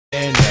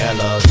And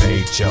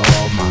elevate your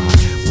mind.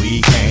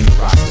 We came to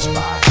rock the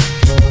spot.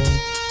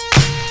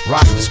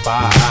 Rock the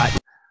spot.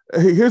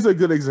 Here's a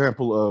good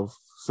example of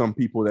some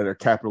people that are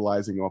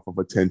capitalizing off of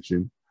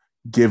attention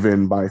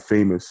given by a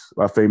famous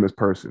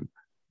person.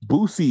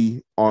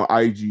 Boosie on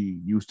IG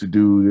used to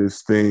do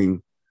this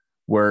thing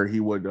where he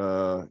would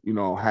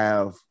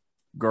have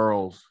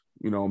girls,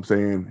 you know what I'm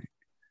saying?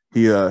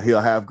 He'll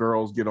have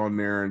girls get on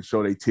there and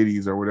show their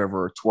titties or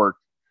whatever, or twerk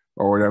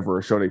or whatever,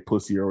 or show their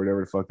pussy or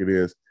whatever the fuck it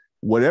is.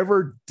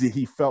 Whatever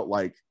he felt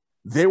like,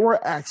 they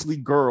were actually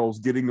girls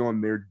getting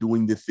on there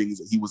doing the things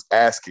that he was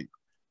asking.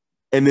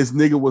 And this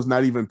nigga was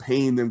not even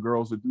paying them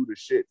girls to do the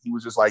shit. He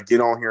was just like,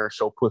 get on here and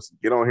show pussy,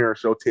 get on here and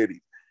show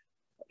titties.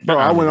 Bro,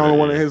 I went on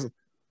one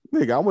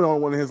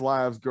of his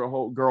lives.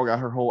 Girl got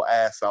her whole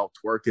ass out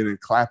twerking and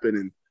clapping,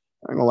 and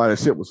I ain't gonna lie, that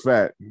shit was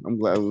fat. I'm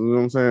glad, you know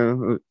what I'm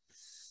saying?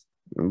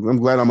 I'm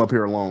glad I'm up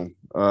here alone.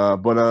 You know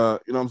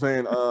what I'm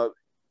saying?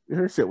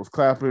 Her shit was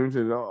clapping,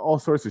 shit, all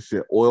sorts of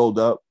shit, oiled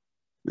up.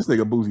 This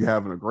nigga Boosie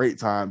having a great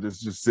time,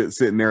 just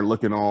sitting there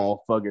looking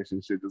all thuggish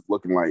and shit, just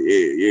looking like,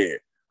 yeah.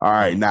 All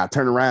right, now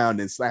turn around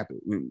and slap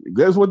it. And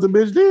guess what the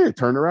bitch did?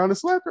 Turn around and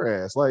slap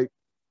her ass. Like,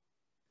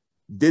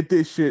 did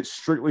this shit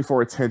strictly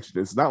for attention.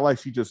 It's not like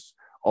she just,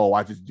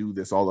 I just do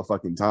this all the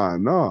fucking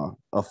time. Nah,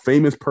 a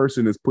famous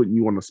person is putting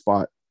you on the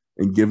spot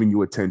and giving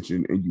you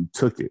attention, and you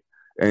took it.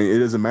 And it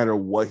doesn't matter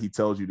what he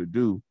tells you to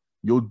do.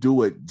 You'll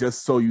do it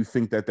just so you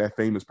think that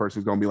famous person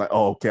is going to be like,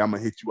 oh, okay, I'm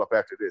going to hit you up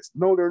after this.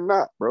 No, they're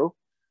not, bro.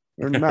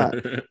 They're not.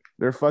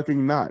 They're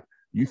fucking not.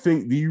 You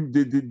think, do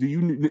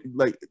you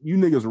like, you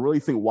niggas really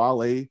think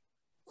Wale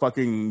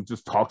fucking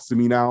just talks to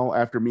me now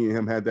after me and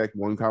him had that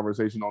one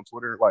conversation on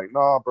Twitter? Like,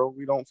 nah, bro,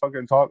 we don't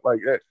fucking talk like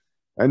that.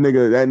 That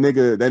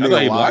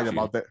nigga lied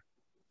about that.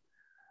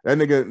 That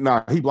nigga,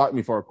 nah, he blocked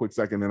me for a quick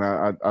second, and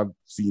I've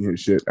seen his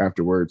shit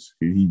afterwards.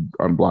 He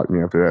unblocked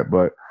me after that,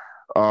 but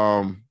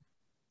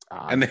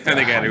and then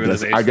they got a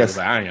realization. I guess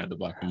I ain't have to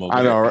block him over.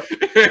 I know. Right?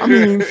 I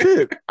mean,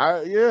 shit.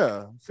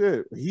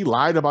 Shit. He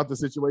lied about the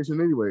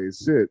situation,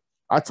 anyways. Shit.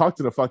 I talked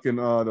to the fucking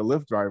the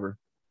Lyft driver,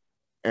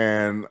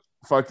 and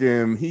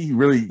fucking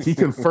he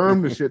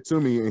confirmed the shit to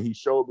me, and he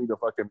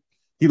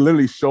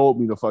literally showed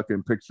me the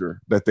fucking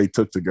picture that they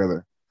took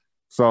together.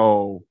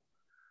 So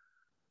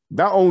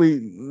not only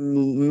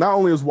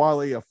is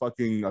Wale a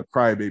fucking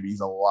crybaby,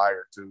 he's a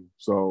liar too.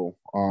 So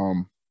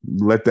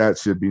let that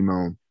shit be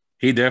known.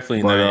 He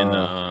definitely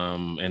not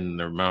in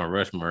the Mount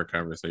Rushmore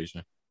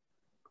conversation.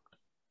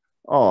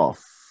 Oh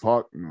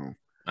fuck no!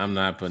 I'm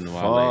not putting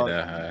Wale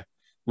that high.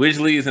 Which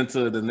leads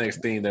into the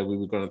next thing that we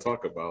were going to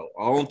talk about.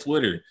 On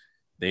Twitter,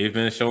 they've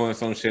been showing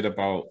some shit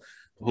about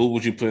who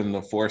would you put in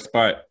the fourth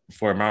spot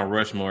for Mount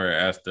Rushmore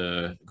as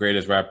the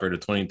greatest rapper of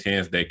the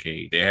 2010s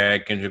decade. They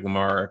had Kendrick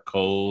Lamar,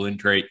 Cole, and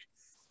Drake.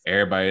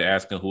 Everybody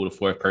asking who the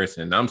fourth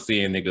person. And I'm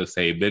seeing niggas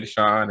say Big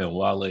Sean and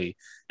Wale.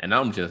 And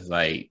I'm just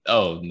like,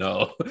 oh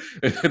no.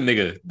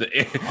 Nigga.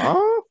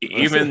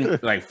 Even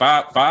like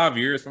five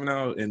years from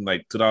now, in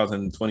like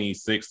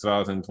 2026,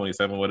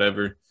 2027,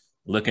 whatever,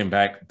 looking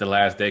back the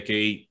last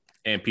decade,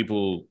 and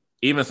people,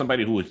 even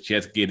somebody who was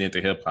just getting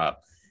into hip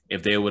hop,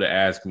 if they would have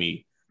asked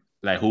me,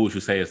 like, who would you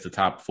say is the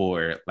top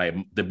four, like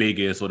the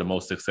biggest or the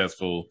most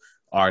successful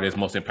artist,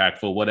 most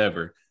impactful,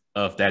 whatever,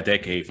 of that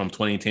decade from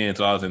 2010 to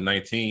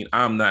 2019,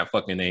 I'm not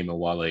fucking naming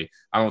Wale.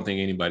 I don't think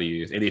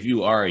anybody is. And if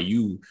you are,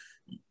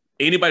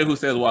 anybody who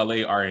says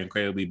Wale are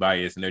incredibly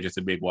biased and they're just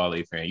a big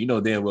Wale fan. You know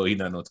damn well he's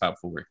not no top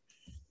four.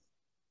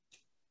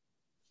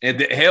 And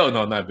hell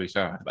no, not Big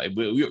Sean. Like,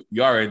 you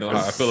already know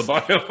how I feel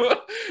about him.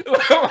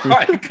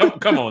 Like,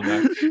 come on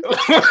now.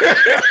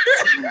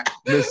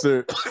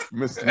 Mr.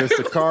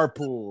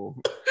 Carpool.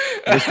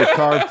 Mr.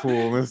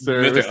 Carpool.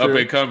 Mr. Up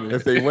and Coming.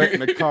 If they went in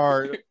the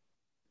car...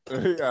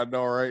 Yeah, I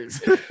know, right?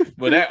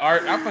 But that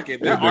art, art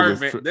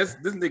man. This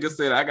nigga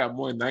said I got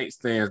more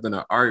nightstands than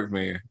an art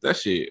man. That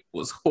shit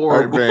was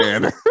horrible.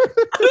 Man.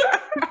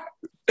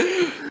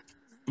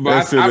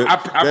 But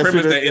I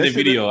premised that in the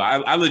video.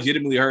 I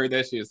legitimately heard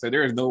that shit. So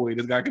there is no way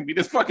this guy can be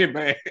this fucking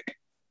bad.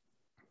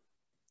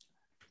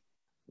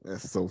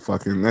 That's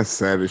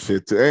sad as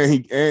shit too.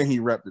 And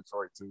he repped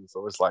Detroit too.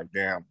 So it's like,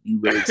 damn, you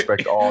really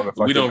expect all the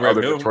fucking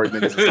other Detroit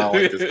niggas to sound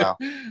like this now?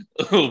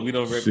 We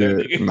don't rep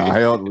that nigga. Nah,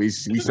 hell, we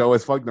sure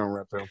as fuck don't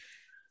rep him.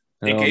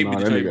 It can't be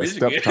Detroit,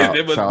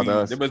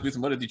 Michigan. There must be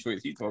some other Detroit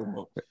he talking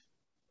about.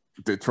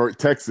 Detroit,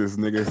 Texas,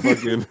 nigga.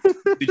 Fucking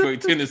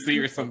Detroit, Tennessee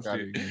or some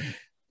shit.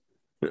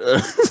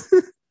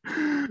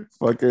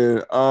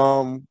 Fucking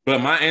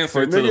But my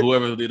answer to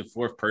whoever will be the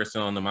fourth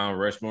person on the Mount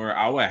Rushmore,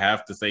 I would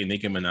have to say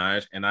Nicki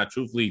Minaj. And I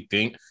truthfully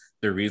think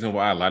the reason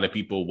why a lot of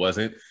people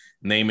wasn't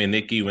naming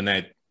Nicki when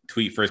that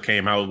tweet first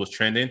came out, was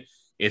trending,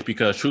 is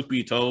because, truth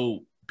be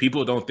told,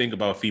 people don't think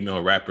about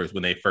female rappers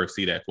when they first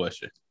see that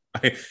question.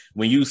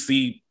 When you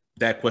see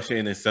that question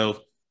in itself,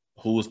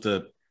 who's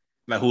the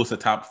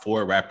top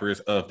four rappers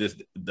of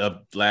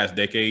the last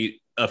decade,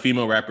 a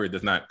female rapper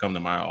does not come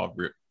to mind off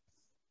rip.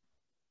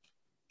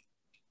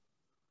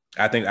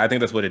 I think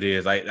that's what it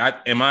is. Like,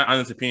 in my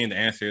honest opinion, the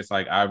answer is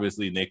like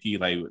obviously Nicki.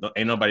 Like,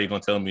 ain't nobody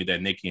gonna tell me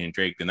that Nicki and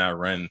Drake did not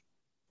run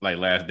like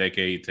last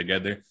decade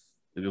together,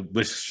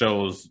 which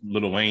shows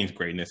Lil Wayne's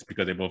greatness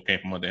because they both came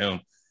from under him.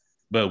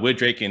 But with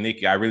Drake and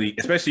Nicki, I really,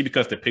 especially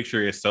because the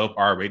picture itself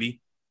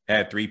already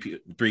had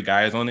three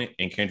guys on it,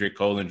 and Kendrick,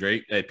 Cole, and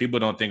Drake. Like, people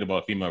don't think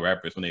about female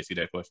rappers when they see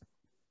that question.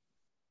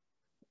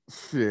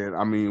 Shit,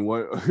 I mean,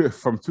 what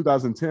from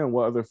 2010?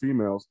 What other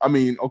females? I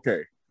mean,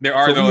 okay, there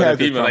are no other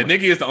females. Like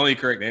Nicki is the only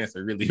correct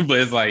answer, really. But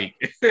it's like,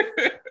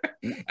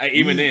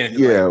 even then,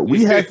 yeah, like,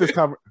 we had this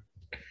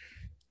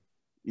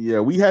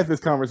we had this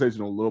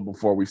conversation a little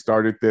before we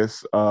started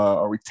this,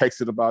 or we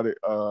texted about it.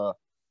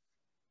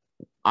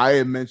 I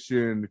had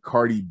mentioned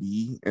Cardi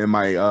B in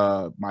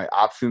my my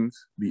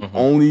options.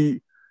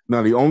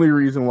 The only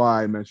reason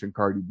why I mentioned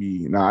Cardi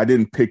B, now I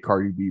didn't pick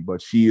Cardi B,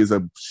 but she is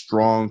a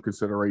strong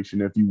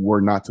consideration if you were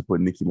not to put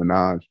Nicki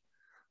Minaj.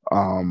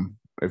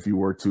 If you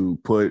were to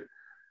put,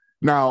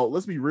 now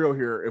let's be real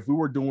here. If we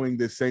were doing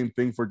the same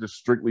thing for just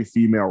strictly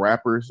female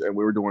rappers, and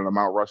we were doing a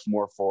Mount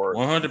Rushmore for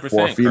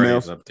 100%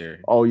 females up there.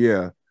 Oh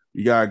yeah,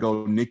 you gotta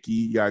go Nicki,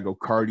 you gotta go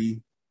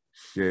Cardi.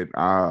 Shit,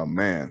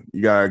 man,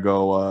 you gotta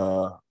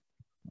go.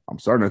 I'm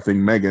starting to think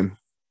Megan.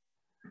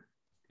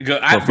 Bro,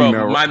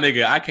 my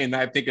nigga, I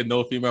cannot think of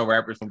no female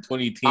rappers from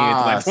 2010 to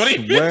like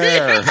 2015.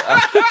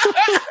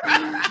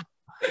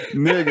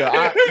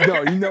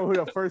 Nigga, you know who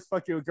the first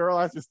fucking girl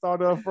I just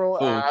thought of, bro?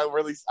 I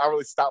really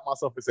stopped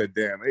myself and said,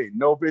 damn, ain't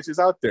no bitches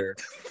out there.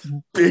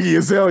 Iggy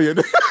Azalea.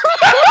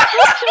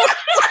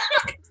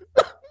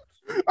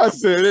 I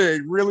said, there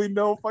ain't really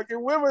no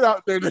fucking women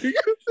out there, nigga.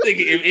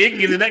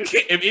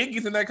 If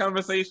Iggy's in that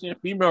conversation,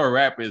 female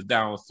rap is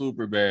down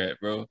super bad,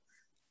 bro.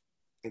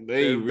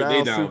 They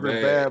down super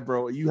bad,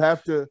 bro. You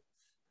have to.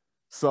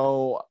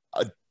 So,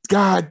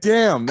 god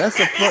damn, that's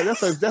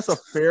a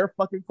fair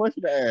fucking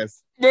question to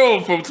ask, bro.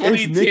 From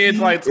 2010 to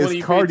like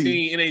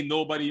 2015, it ain't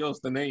nobody else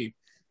to name.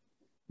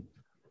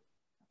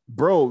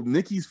 Bro,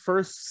 Nicki's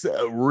first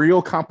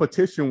real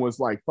competition was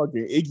like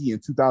fucking Iggy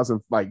in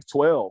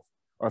 2012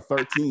 or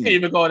 13. I can't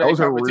even call that was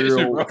a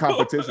real bro.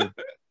 Competition.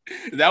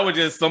 That was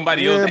just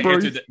somebody else that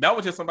entered. That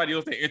was just somebody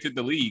else that entered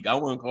the league. I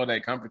wouldn't call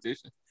that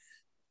competition.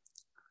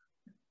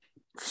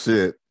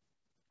 Shit,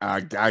 I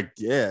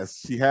guess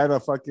she had a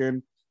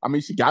fucking. I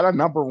mean, she got a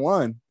number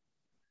one.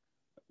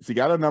 She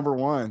got a number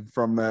one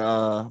from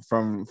the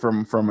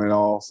from it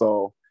all.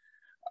 So,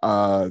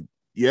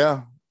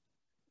 yeah,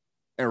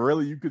 and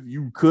really,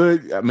 you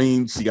could. I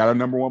mean, she got a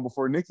number one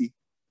before Nicki,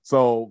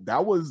 so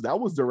that was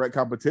direct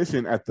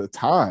competition at the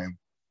time.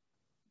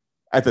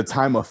 At the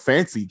time of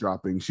Fancy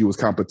dropping, she was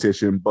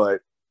competition,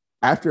 but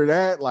after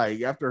that,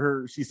 like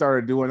after she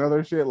started doing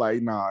other shit.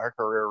 Like, nah, her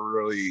career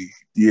really,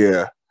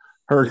 yeah.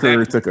 Her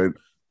career took a.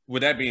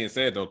 With that being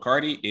said, though,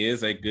 Cardi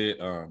is a good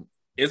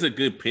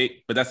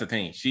pick, but that's the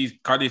thing.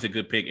 Cardi's a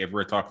good pick if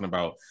we're talking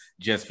about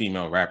just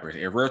female rappers.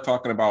 If we're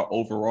talking about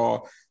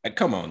overall, like,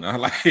 come on now.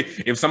 Like,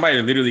 if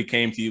somebody literally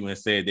came to you and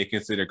said they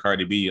consider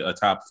Cardi B a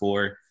top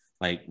 4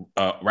 like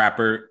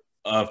rapper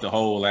of the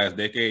whole last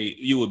decade,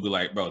 you would be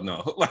like, bro,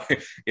 no.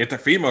 Like, if the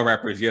female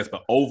rappers, yes,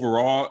 but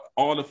overall,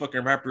 all the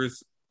fucking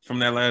rappers from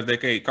that last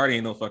decade, Cardi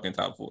ain't no fucking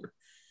top 4.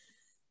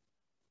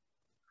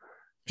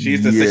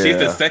 She's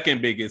the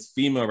second biggest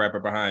female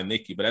rapper behind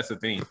Nicki, but that's the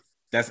thing.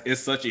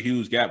 It's such a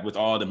huge gap with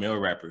all the male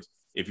rappers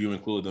if you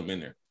include them in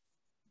there.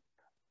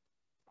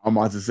 I'm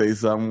about to say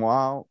something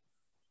wild.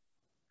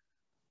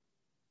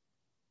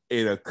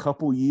 In a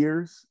couple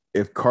years,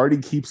 if Cardi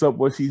keeps up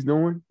what she's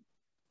doing,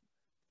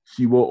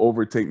 she will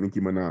overtake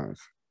Nicki Minaj.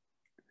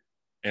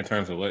 In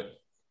terms of what?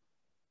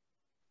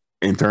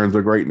 In terms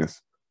of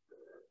greatness.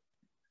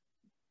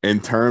 In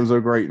terms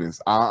of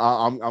greatness,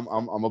 I'm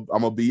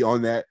gonna be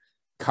on that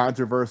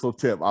controversial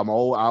tip. I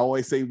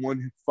always say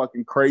one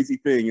fucking crazy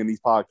thing in these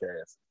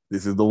podcasts.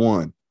 This is the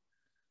one.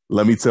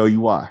 Let me tell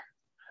you why.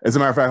 As a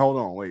matter of fact, hold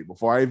on, wait.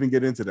 Before I even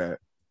get into that,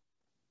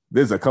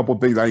 there's a couple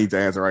things I need to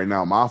answer right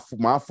now.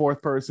 My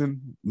fourth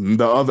person,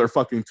 the other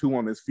fucking 2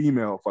 on this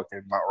female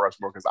fucking Mount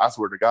Rushmore, because I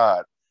swear to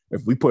God,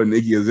 if we put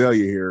Iggy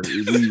Azalea here,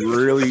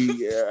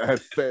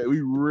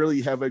 we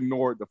really have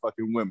ignored the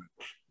fucking women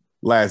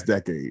last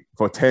decade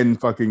for 10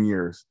 fucking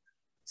years.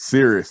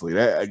 Seriously,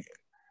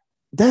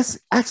 that's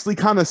actually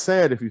kind of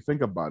sad if you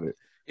think about it.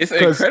 It's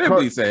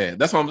incredibly sad.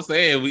 That's what I'm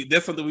saying.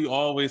 That's something we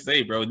always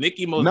say, bro.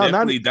 Nicki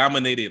definitely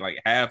dominated like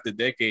half the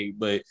decade,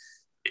 but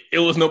it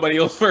was nobody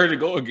else for her to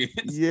go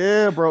against.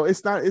 Yeah, bro.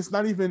 It's not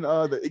even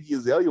the Iggy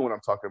Azalea one I'm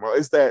talking about.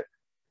 It's that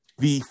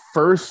the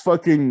first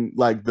fucking,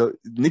 like, the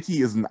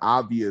Nicki is an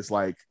obvious,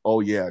 like, oh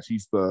yeah,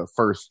 she's the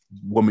first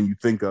woman you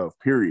think of,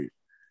 period.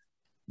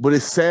 But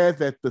it's sad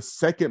that the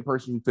second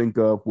person you think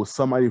of was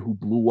somebody who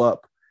blew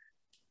up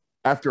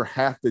after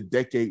half the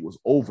decade was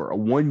over,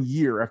 1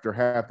 year after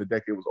half the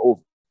decade was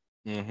over.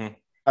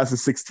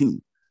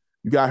 2016.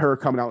 You got her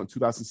coming out in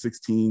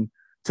 2016,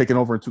 taking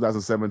over in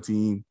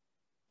 2017.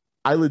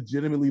 I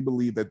legitimately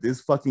believe that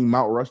this fucking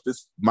Mount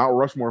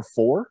Rushmore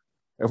 4,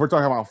 if we're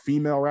talking about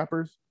female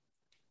rappers,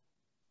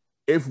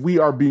 if we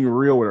are being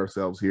real with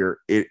ourselves here,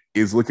 it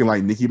is looking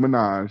like Nicki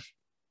Minaj,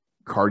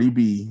 Cardi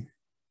B,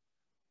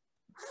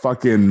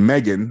 fucking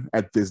Megan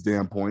at this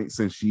damn point,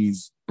 since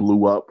she's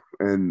blew up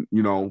and,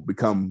 you know,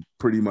 become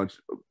pretty much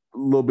a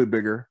little bit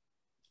bigger.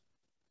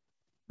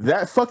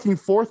 That fucking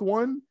fourth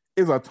one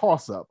is a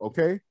toss-up,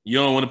 okay? You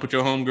don't want to put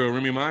your homegirl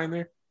Remy Ma in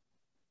there?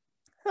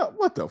 Hell,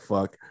 what the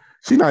fuck?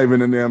 She's not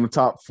even in the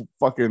top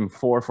fucking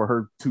 4 for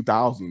her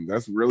 2000.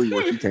 That's really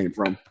where she came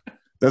from.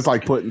 That's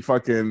like putting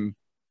fucking.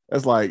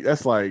 That's like. I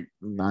ain't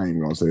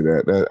even gonna say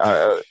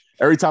that.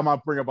 Every time I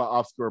bring up an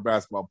obscure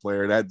basketball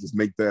player, that just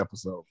make the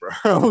episode,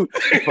 bro.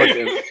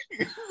 Fucking,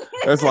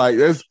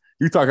 that's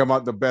you talking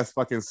about the best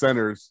fucking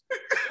centers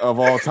of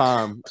all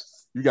time.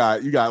 You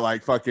got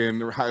like fucking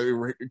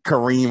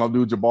Kareem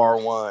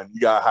Abdul-Jabbar 1.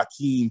 You got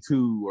Hakeem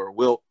 2 or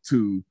Wilt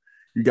 2.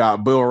 You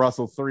got Bill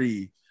Russell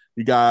 3.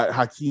 You got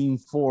Hakeem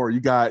 4. You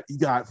got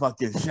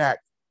fucking Shaq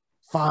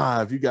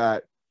 5. You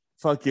got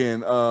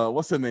fucking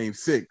what's the name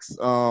 6.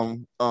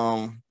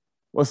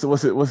 What's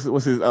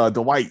his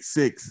Dwight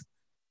 6.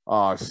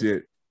 Oh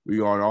shit. We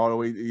going all the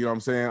way, you know what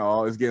I'm saying?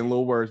 Oh, it's getting a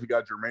little worse. We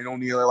got Jermaine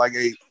O'Neal at like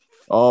 8.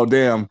 Oh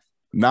damn,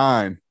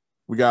 9.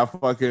 We got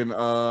fucking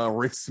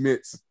Rick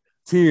Smits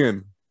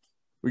 10.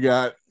 We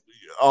got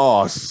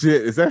oh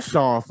shit. Is that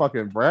Sean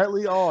fucking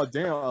Bradley? Oh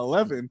damn,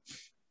 11.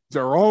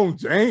 Jerome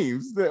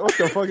James. What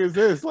the fuck is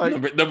this?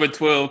 Like number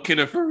 12,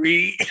 Kenneth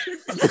Fareed.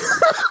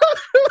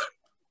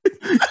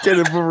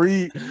 Kenneth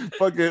Fareed.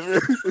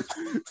 Fucking.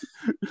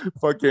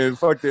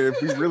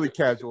 If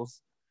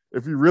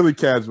we really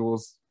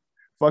casuals,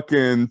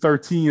 fucking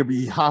 13 would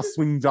be Ha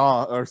Swing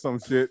Jaw or some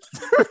shit.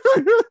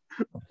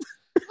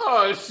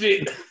 Oh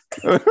shit.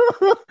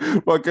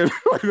 Fucking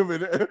wait a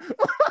minute.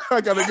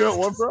 I got a good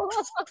one, bro.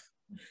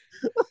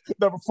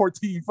 Number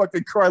 14,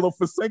 fucking Krylo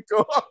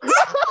Fasenko.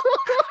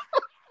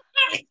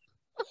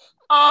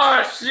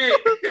 Oh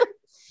shit!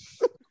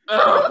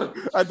 I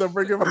had to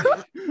bring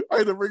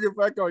it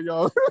back on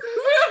y'all.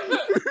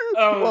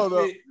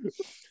 Oh shit!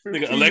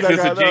 Nigga, Alexis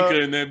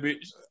Ajinka in that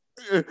bitch.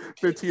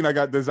 15, I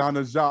got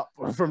Dezana Jop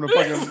from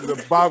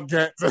the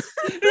Bobcats.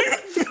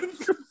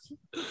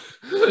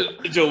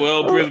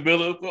 Joel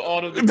Brisbilla for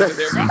all of them in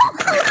there.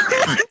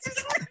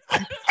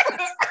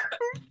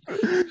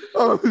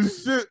 Oh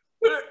shit!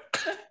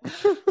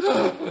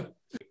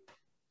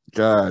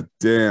 God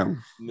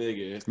damn.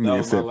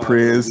 Nigga said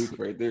Priz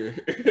right there.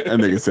 That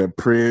nigga said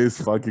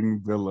Priz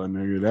fucking Villa,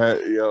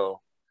 nigga.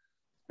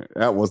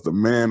 That was the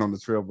man on the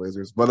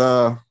Trailblazers. But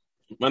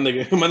my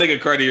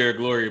nigga Cartier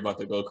Glory about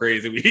to go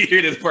crazy. We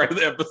hear this part of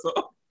the episode.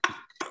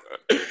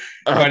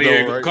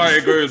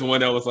 Cartier Glory is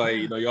one that was like,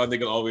 y'all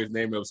niggas always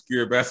name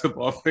obscure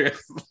basketball players.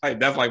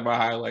 Like that's like my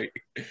highlight.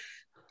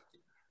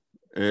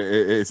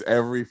 It's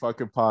every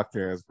fucking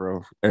podcast,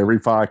 bro. Every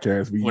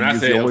podcast. When I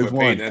say always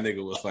one, that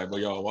nigga was like,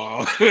 "But y'all,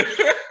 wow."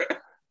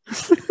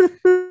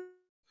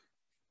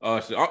 Oh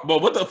shit!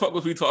 But what the fuck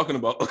was we talking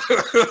about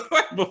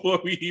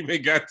before we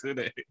even got to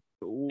that?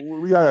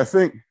 We gotta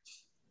think.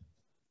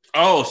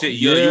 Oh shit!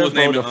 You was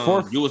naming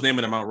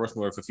the Mount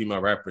Rushmore for female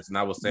rappers, and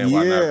I was saying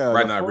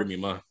why not Remy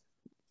Ma?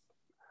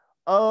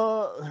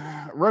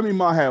 Remy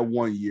Ma had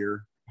 1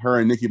 year. Her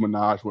and Nicki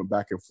Minaj went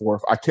back and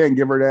forth. I can't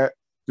give her that.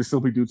 Just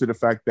simply due to the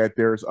fact that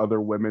there's other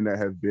women that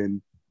have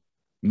been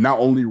not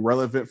only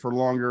relevant for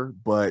longer,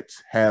 but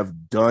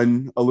have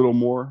done a little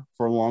more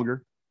for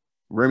longer.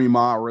 Remy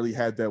Ma really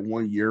had that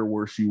 1 year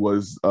where she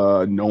was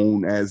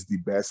known as the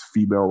best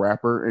female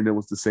rapper, and it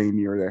was the same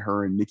year that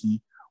her and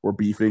Nicki were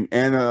beefing,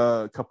 and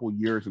a couple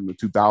years in the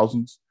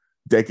 2000s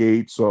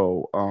decade.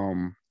 So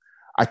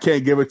I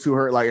can't give it to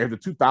her. Like in the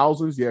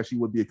 2000s, yeah, she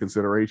would be a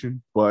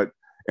consideration, but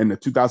in the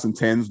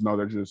 2010s, no,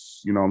 they're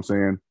just, you know what I'm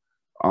saying?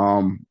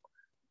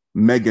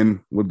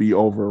 Megan would be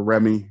over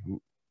Remy,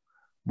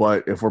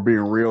 but if we're being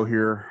real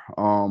here,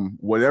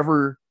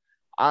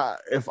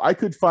 if I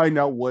could find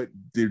out what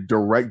the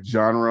direct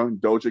genre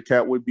Doja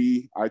Cat would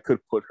be, I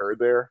could put her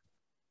there.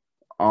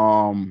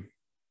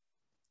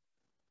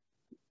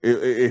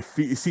 It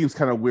seems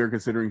kind of weird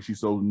considering she's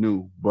so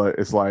new, but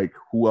it's like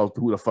who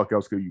the fuck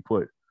else could you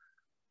put?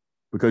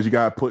 Because you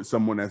gotta put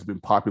someone that's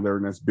been popular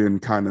and that's been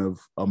kind of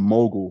a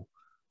mogul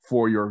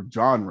for your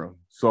genre.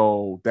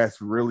 So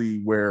that's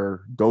really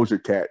where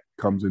Doja Cat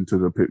comes into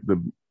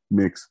the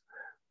mix,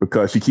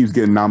 because she keeps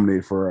getting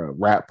nominated for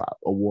rap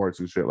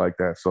awards and shit like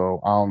that. So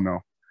I don't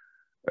know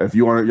if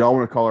y'all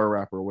want to call her a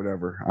rapper or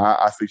whatever.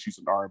 I think she's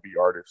an R&B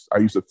artist. I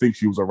used to think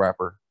she was a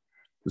rapper.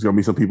 There's gonna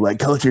be some people like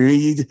Culture.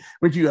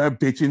 Weren't you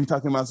bitching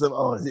talking about stuff?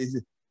 Oh,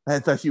 I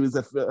thought she was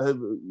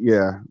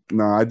yeah.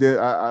 No, I did.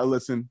 I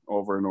listened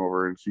over and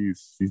over, and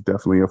she's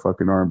definitely a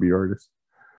fucking R&B artist.